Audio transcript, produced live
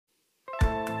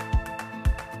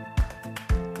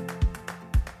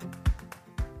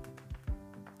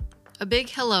A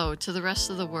big hello to the rest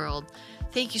of the world.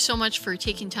 Thank you so much for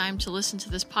taking time to listen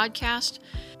to this podcast.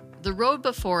 The road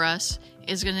before us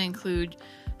is going to include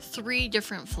 3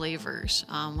 different flavors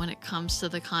when it comes to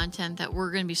the content that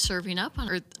we're going to be serving up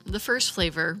on. The first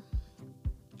flavor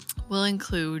will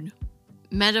include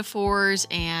metaphors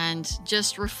and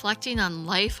just reflecting on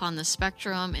life on the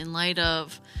spectrum in light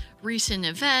of recent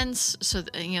events. So,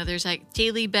 there's like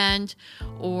Daily Bend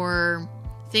or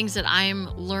things that I'm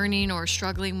learning or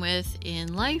struggling with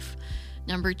in life.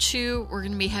 Number 2, we're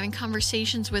going to be having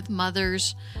conversations with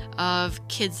mothers of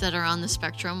kids that are on the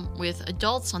spectrum with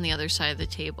adults on the other side of the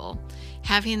table.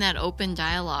 Having that open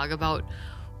dialogue about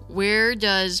where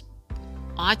does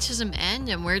autism end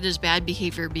and where does bad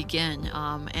behavior begin?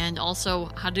 And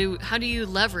also, how do you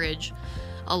leverage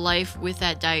a life with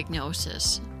that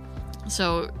diagnosis?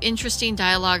 So interesting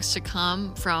dialogues to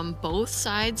come from both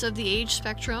sides of the age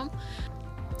spectrum.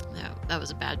 That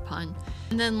was a bad pun.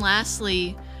 And then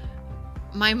lastly,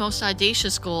 my most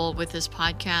audacious goal with this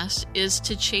podcast is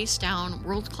to chase down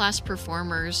world-class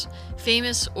performers,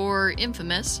 famous or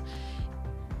infamous,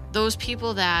 those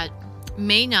people that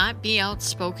may not be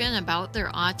outspoken about their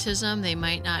autism. They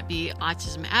might not be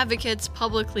autism advocates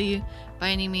publicly by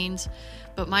any means,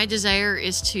 but my desire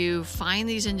is to find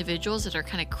these individuals that are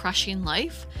kind of crushing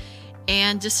life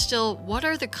and distill what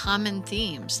are the common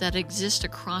themes that exist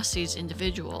across these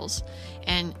individuals,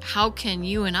 and how can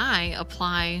you and I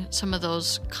apply some of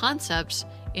those concepts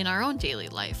in our own daily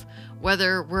life,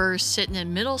 whether we're sitting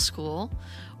in middle school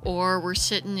or we're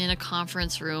sitting in a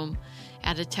conference room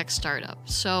at a tech startup.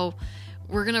 So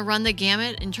we're going to run the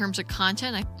gamut in terms of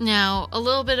content. Now, a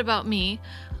little bit about me.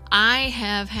 I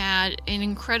have had an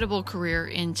incredible career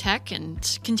in tech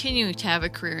and continuing to have a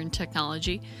career in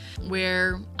technology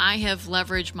where I have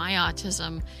leveraged my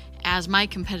autism as my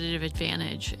competitive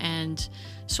advantage. And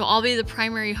so I'll be the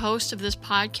primary host of this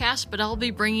podcast, but I'll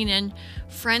be bringing in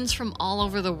friends from all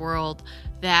over the world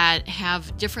that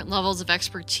have different levels of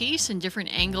expertise and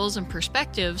different angles and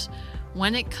perspectives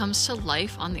when it comes to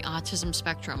life on the autism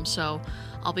spectrum. So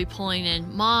I'll be pulling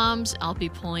in moms, I'll be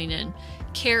pulling in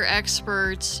care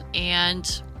experts,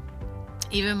 and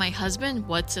even my husband.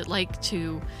 What's it like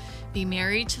to be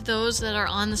married to those that are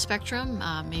on the spectrum?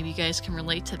 Maybe you guys can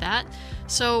relate to that.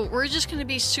 So we're just going to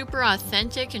be super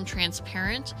authentic and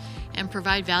transparent and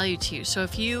provide value to you. So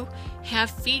if you have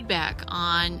feedback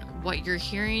on what you're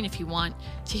hearing, if you want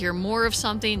to hear more of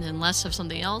something and less of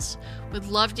something else, would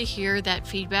love to hear that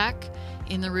feedback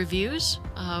in the reviews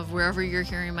of wherever you're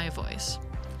hearing my voice.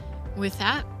 With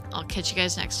that, I'll catch you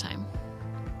guys next time.